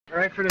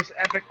Ready for this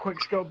epic quick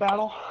scope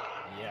battle?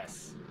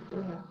 Yes.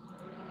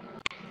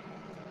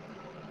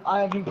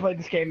 I haven't played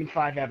this game in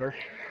 5 ever.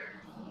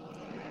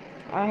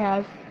 I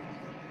have.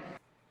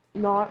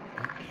 Not.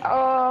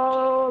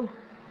 Oh!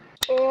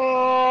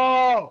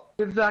 Oh!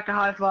 Give Zach a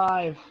high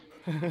five.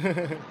 I'm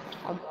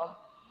done.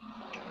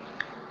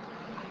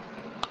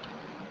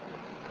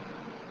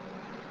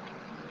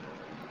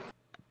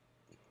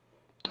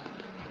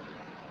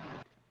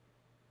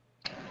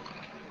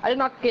 I did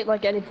not get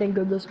like anything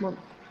good this month.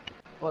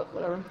 But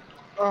whatever.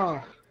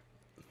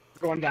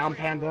 Going down,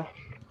 Panda.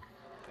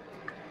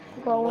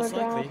 Most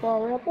likely.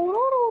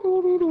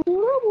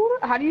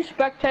 How do you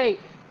spectate?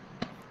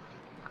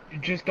 You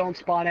just don't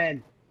spawn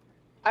in.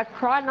 I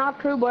tried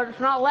not to, but it's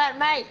not letting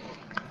me.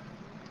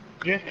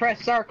 Just press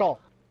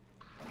circle.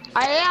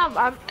 I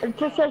am. It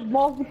just says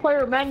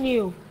multiplayer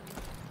menu.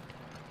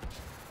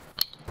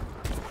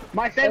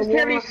 My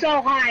sensitivity's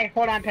so high.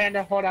 Hold on,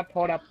 Panda. Hold up.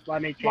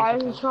 Let me change. Why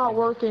is it not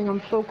working?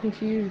 I'm so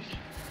confused.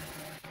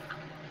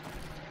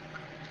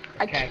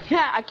 Okay.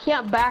 I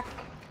can't back.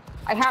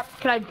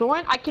 Can I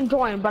join? I can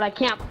join, but I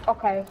can't.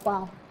 Okay,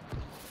 wow.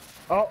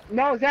 Oh,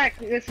 no, Zach.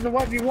 This is the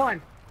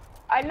 1v1.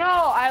 I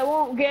know. I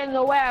won't get in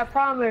the way. I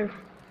promise.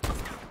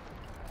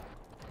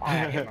 Oh,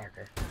 hit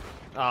marker.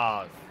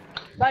 Oh.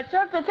 But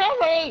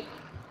sensitivity.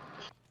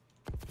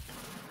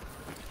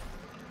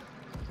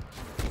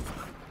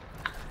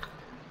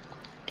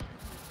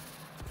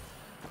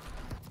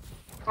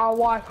 I'll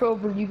watch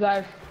over you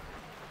guys.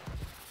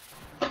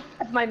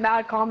 That's my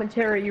mad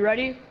commentary. You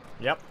ready?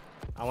 Yep.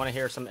 I want to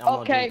hear some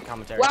MLG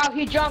commentary. Wow,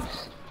 he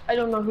jumps. I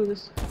don't know who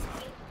this.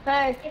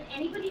 Hey. If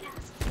anybody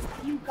asks,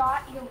 you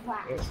got your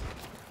wax.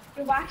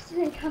 Your wax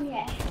didn't come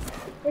yet.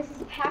 This is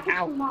a package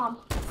from Mom.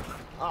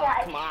 Oh,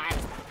 Yeah, come on.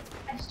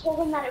 I just told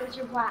them that it was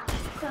your wax.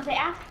 So if they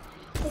ask,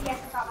 say yes,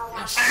 I got my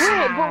wax.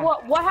 Wait,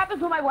 but what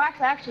happens when my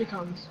wax actually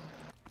comes?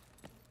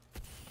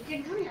 It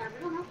didn't come yet.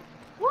 I don't know.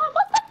 What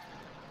the?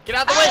 Get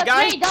out the way,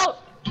 guy! Me, don't.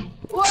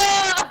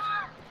 Whoa!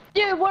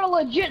 Dude, what a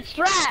legit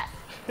strat!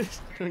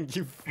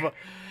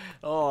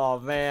 Oh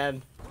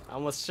man, I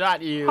almost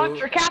shot you.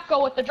 Hunter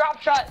Capco with the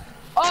drop shot.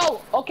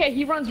 Oh, okay,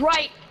 he runs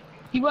right.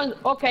 He runs.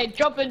 Okay,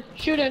 jumping,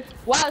 shooting.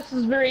 Wow, this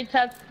is very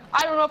intense.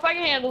 I don't know if I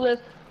can handle this.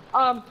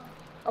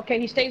 Okay,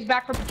 he stays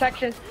back for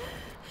protection.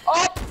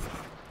 Oh,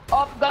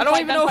 gunfight, I don't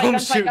even know who I'm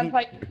shooting.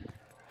 Gunfight.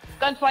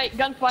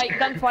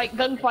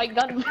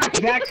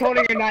 Zach's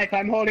holding a knife.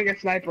 I'm holding a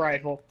sniper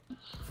rifle.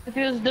 This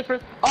is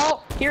different.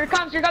 Oh, here it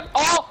comes. Here it comes.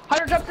 Oh,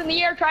 Hunter jumps in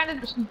the air trying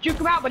to juke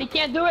him out, but he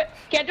can't do it.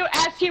 Can't do it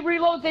as he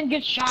reloads and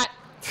gets shot.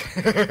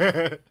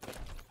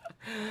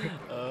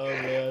 Oh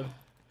man.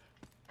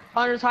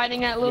 Hunter's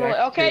hiding at little.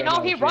 Okay,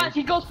 no, he runs.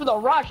 He goes for the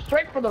rush.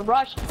 Straight for the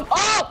rush.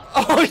 Oh!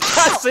 Oh,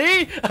 yeah,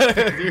 see?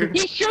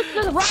 He shoots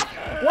to the rush.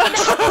 What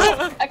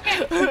the? I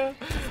can't.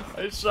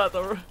 I shot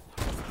the.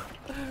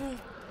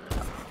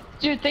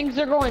 Dude, things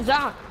are going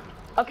down.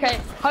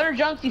 Okay, Hunter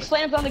jumps. He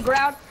slams on the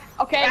ground.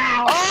 Okay.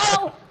 Ow.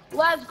 Oh!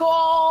 Let's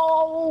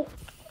go!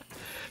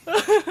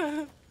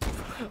 Oh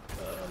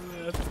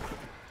man.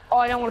 Oh,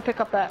 I don't want to pick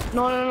up that.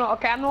 No.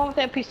 Okay, I'm the one with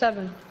the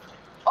MP7.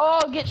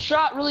 Oh, get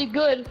shot really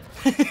good.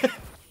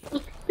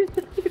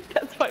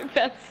 That's my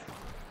best.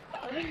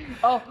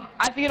 Oh,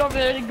 I have to get over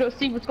there to go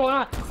see what's going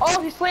on.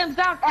 Oh, he slams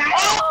down.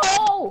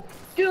 Oh!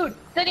 Dude,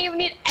 didn't even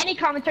need any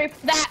commentary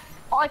for that.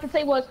 All I could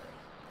say was,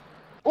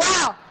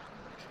 wow!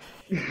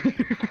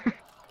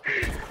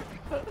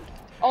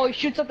 Oh, he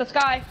shoots up the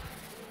sky.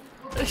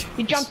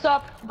 He jumps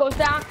up, goes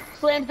down,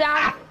 slams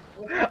down.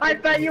 I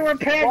thought you were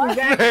Panda,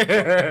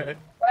 Zach.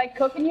 What I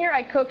cook in here?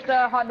 I cooked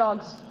hot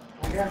dogs.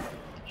 I got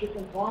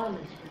chicken farm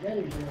and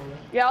spaghetti here.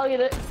 Yeah, I'll eat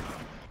it.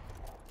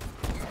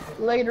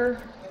 Later.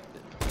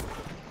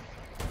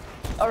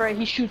 Alright,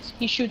 he shoots,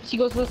 he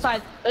goes to the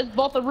side. It's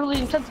both a really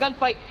intense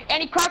gunfight,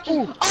 and he crouches.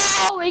 Ooh.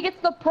 Oh, he gets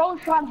the pro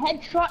shot,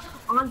 headshot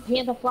on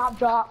Panda flop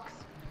jocks.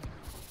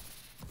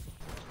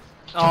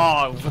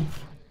 Oh.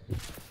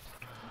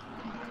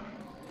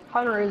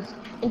 Hunter is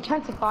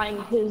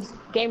intensifying his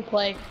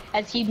gameplay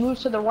as he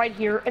moves to the right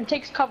here and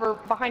takes cover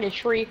behind a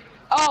tree.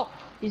 Oh,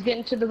 he's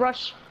getting to the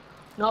rush.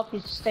 Nope,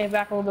 he's staying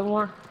back a little bit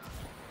more.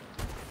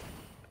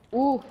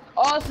 Ooh,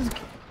 oh, this is.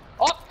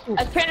 Oh,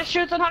 as Panda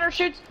shoots and Hunter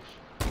shoots.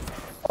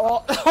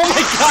 Oh, Oh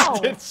my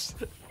god! It's...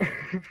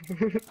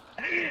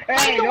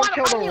 Hey, don't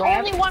kill the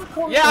rat. only one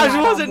for Yeah,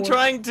 I wasn't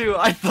trying to.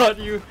 I thought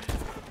you.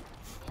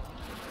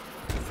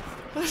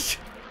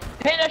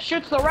 Panda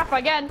shoots the ref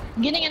again,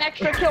 getting an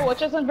extra kill,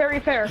 which isn't very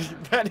fair.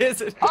 That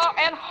isn't. Oh,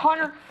 and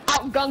Hunter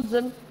outguns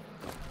him.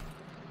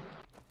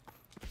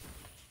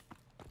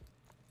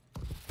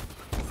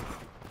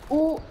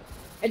 Ooh,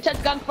 intense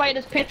gunfight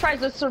as Panda tries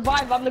to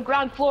survive on the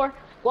ground floor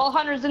while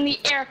Hunter's in the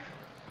air.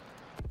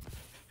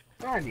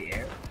 Not in the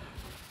air.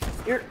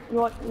 You're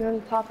in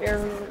the top air.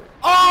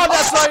 Oh,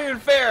 that's not even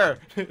fair.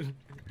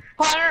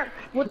 Hunter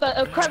with the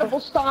incredible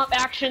stomp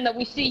action that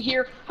we see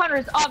here. Hunter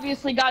has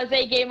obviously got his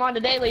A game on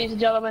today, ladies and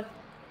gentlemen.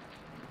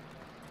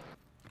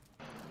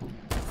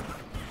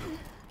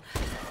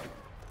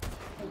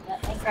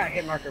 I got a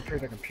hit marker for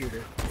the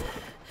computer.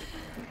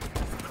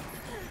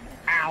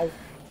 Ow.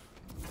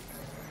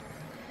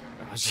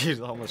 Oh,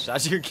 jeez, almost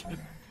shot you again.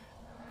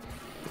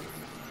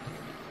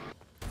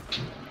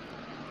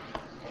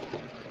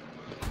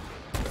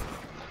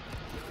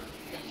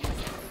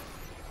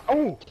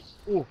 Oh,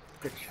 ooh,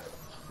 good shot.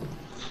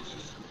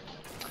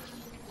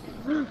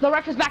 The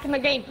ref is back in the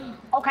game.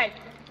 Okay.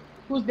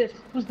 Who's this?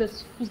 Who's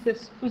this? Who's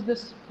this? Who's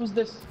this? Who's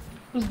this?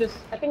 Who's this?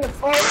 I think it's.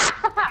 Oh!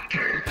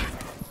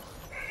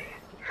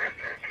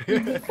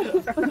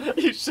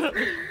 You shot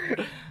me.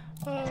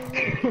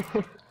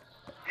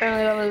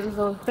 Apparently that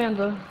was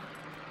Panda.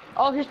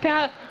 Oh, here's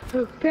Panda.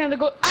 Panda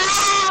go.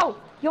 Ow!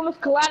 He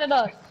almost collided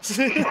us.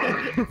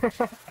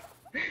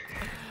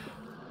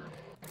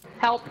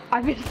 Help!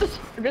 I missed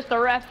the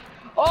ref.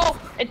 Oh!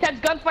 Intense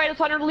gunfight as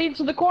Hunter leads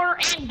to the corner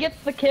and gets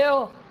the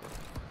kill.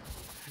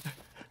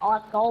 Oh,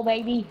 let's go,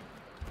 baby.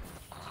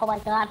 Oh my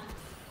god.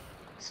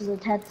 This is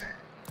intense.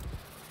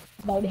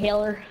 My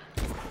inhaler.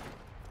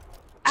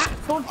 Ah!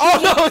 Don't Oh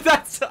shoot me. no,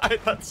 that's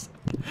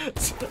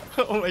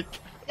oh my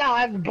Yeah,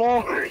 I have the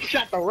ball.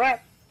 Shot the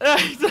rep.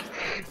 god.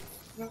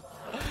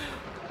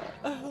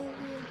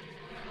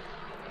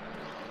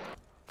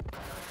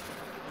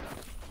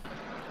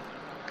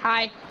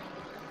 Hi.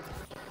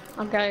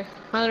 Okay,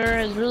 Hunter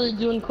is really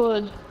doing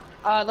good.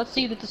 Let's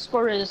see what the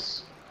score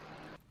is.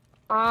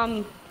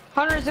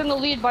 Hunter's in the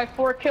lead by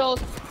 4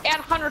 kills,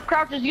 and Hunter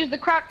crouches, use the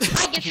crouch.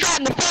 I get shot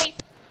in the face.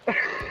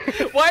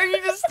 Why are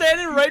you just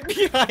standing right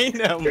behind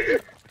him?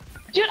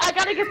 Dude, I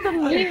gotta get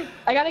the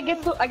I gotta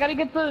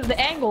get the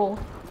angle.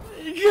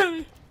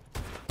 You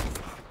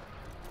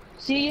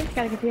See,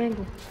 gotta get the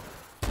angle.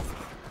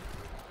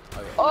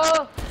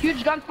 Oh,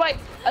 huge gunfight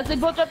as they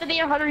both jump in the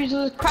air. Hunter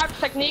uses his crouch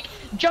technique,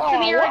 jumps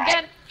in the air what?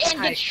 again,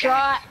 and gets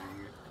shot.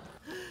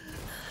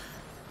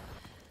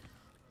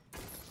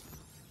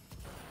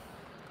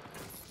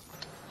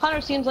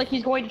 Hunter seems like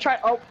he's going to try.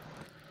 Oh,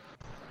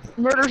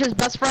 murder his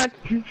best friend.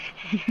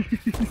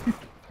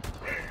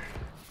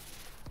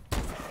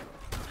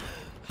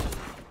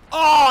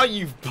 Oh,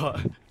 you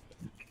butt.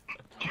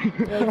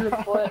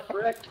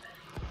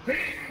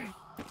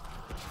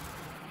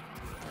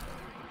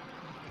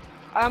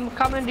 I'm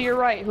coming to your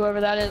right,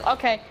 whoever that is.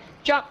 Okay,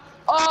 jump.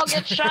 Oh,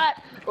 get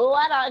shot.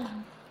 What a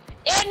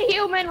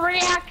inhuman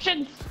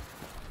reactions.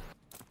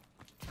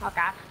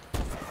 Okay.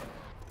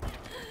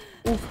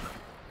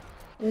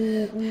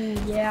 Ooh,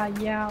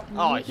 yeah.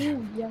 Oh,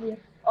 Ooh, yeah.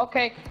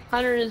 Okay,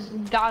 Hunter is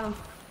got him.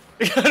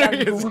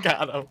 Hunter just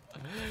got him.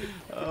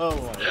 Oh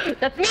my.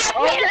 That's me.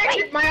 Oh, I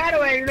hit my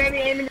auto aim. Maybe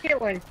aiming to kill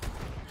one.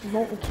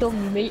 Won't kill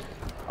me, mate.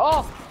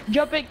 Oh,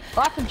 jumping.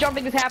 Lots of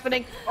jumping is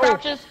happening.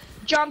 Crouches,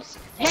 jumps,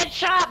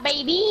 headshot,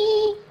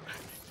 baby.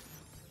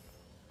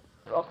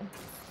 Welcome.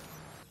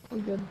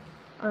 I'm good.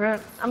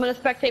 Alright, I'm gonna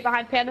spectate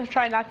behind Panda,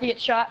 try not to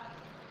get shot.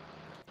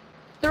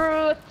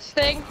 Through this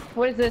thing.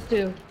 What does this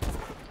do?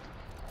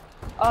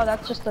 Oh,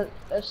 that's just a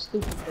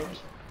stupid thing.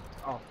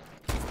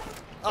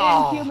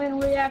 Oh. Inhuman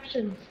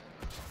reaction.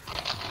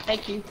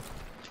 Thank you.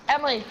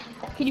 Emily,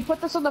 can you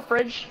put this in the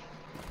fridge?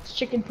 It's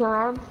chicken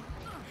parm.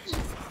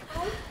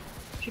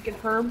 Chicken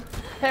herb.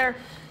 There.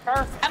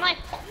 Emily!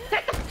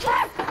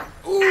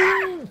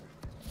 Ooh.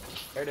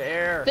 Air to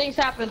air. Things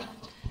happened.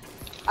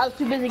 I was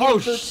too busy getting Oh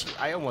food.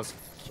 shit! I almost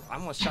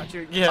shot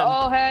you again.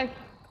 Oh hey.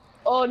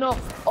 Oh no.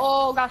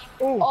 Oh gosh.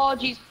 Ooh. Oh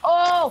jeez.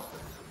 Oh!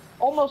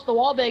 Almost the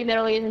wall bang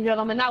there, ladies and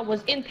gentlemen. That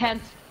was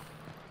intense.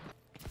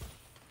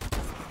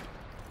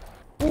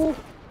 Ooh.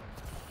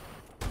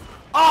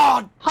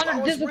 Oh! Hunter I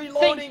was did the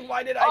reloading. thing.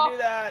 Why did I do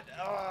that?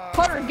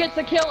 Hunter gets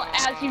a kill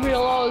as he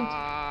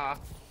reloads.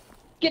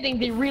 Getting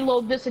the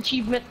reload this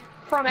achievement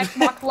from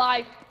Xbox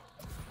Live.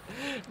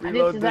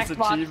 Reload This this is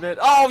Xbox. achievement.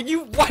 Oh,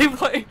 you!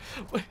 Why?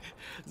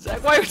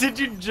 Zach, why did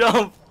you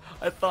jump?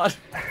 I thought.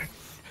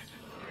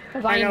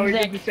 Cause I know, am he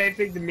Zach. did the same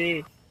thing to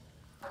me.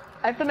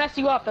 I have to mess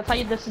you up. That's how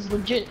you. This is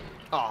legit.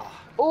 Oh.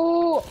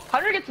 Ooh,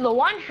 Hunter gets the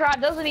one shot.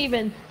 Doesn't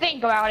even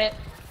think about it.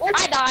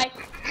 I die.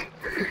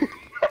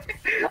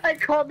 I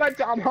called my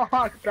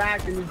tomahawk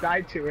back and he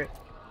died to it.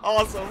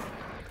 Awesome.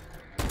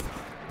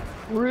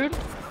 Rude.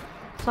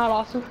 It's not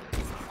awesome.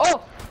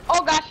 Oh,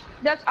 oh gosh,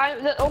 that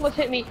almost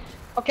hit me.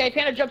 Okay,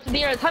 Panda jumps in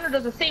the air as Hunter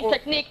does the same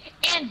technique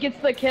and gets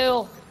the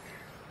kill.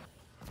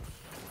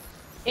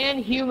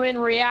 Inhuman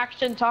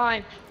reaction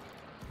time.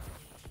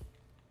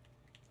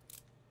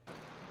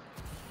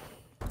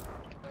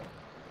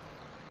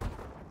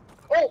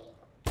 Oh,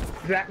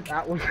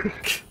 That was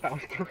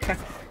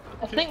correct.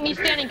 I think me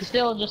standing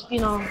still just, you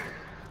know.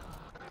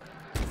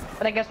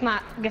 But I guess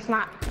not. I guess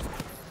not.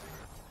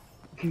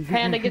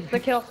 Panda gets the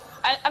kill.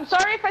 I'm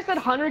sorry if I said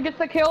Hunter gets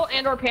the kill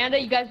and or Panda.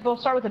 You guys both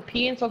start with a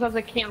P and sometimes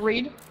I can't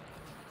read.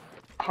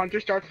 Hunter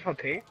starts with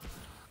a P?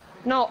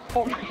 No.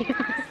 Oh my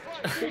god.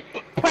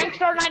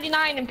 Prankstar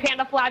 99 and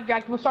Panda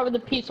Flapjack will start with a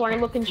P, so when I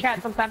look in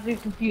chat sometimes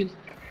he's confused.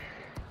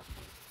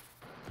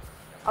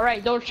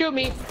 Alright, don't shoot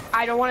me.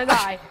 I don't want to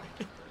die.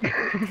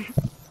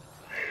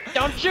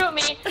 Don't shoot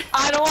me.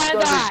 I don't want to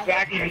die.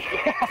 Exactly.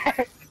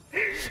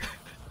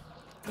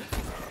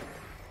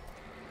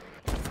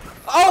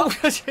 Oh,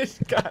 I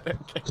just got it.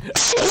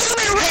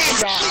 Human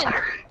reaction.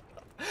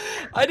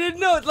 I didn't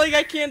know. Like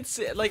I can't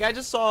see. Like I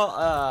just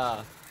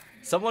saw.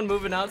 Someone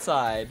moving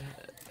outside.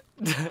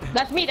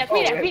 That's me. That's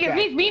me. That's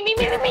me.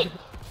 That's me.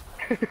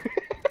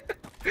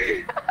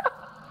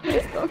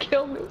 Don't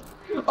kill me.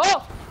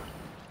 Oh.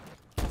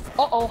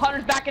 Uh-oh,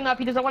 Hunter's backing up.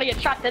 He doesn't want to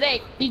get shot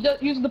today. He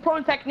uses the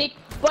prone technique,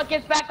 but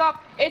gets back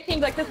up. It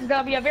seems like this is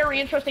gonna be a very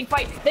interesting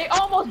fight. They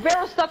almost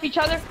barrel stuff each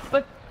other,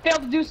 but fail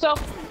to do so.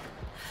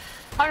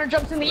 Hunter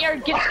jumps in the air,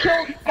 gets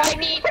killed by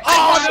me.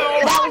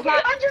 Oh That was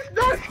not. I just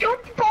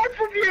no-scoped both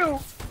of you!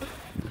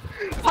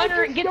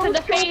 Hunter gets in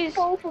the phase.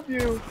 Both of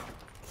you!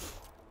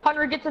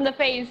 Hunter gets in the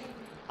phase.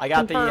 I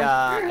got Confirmed.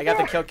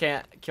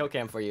 the kill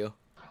cam for you.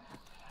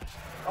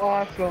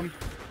 Awesome.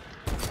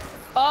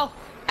 Oh,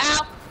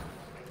 ow.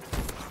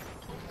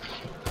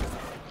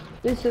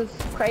 This is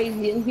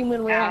crazy.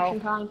 Inhuman reaction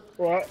time.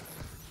 What?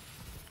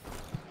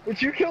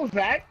 Would you kill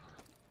Zach?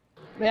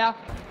 Yeah.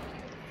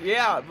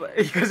 Yeah,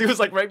 because he was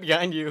like right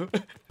behind you.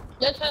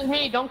 This is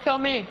me. Don't kill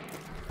me.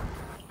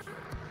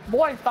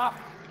 Boy, stop.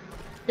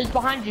 He's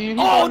behind you. He's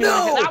Oh, behind you.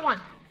 no! Look at that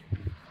one.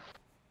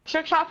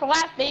 Trick shot for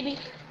last, baby.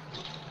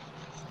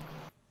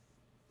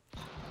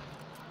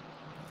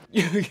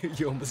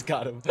 You almost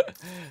got him.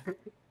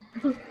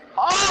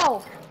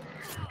 Oh!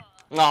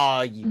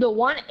 Oh, you. The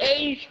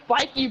 1A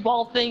spiky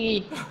ball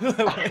thingy.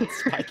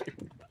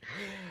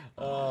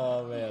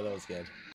 Oh man, that was good.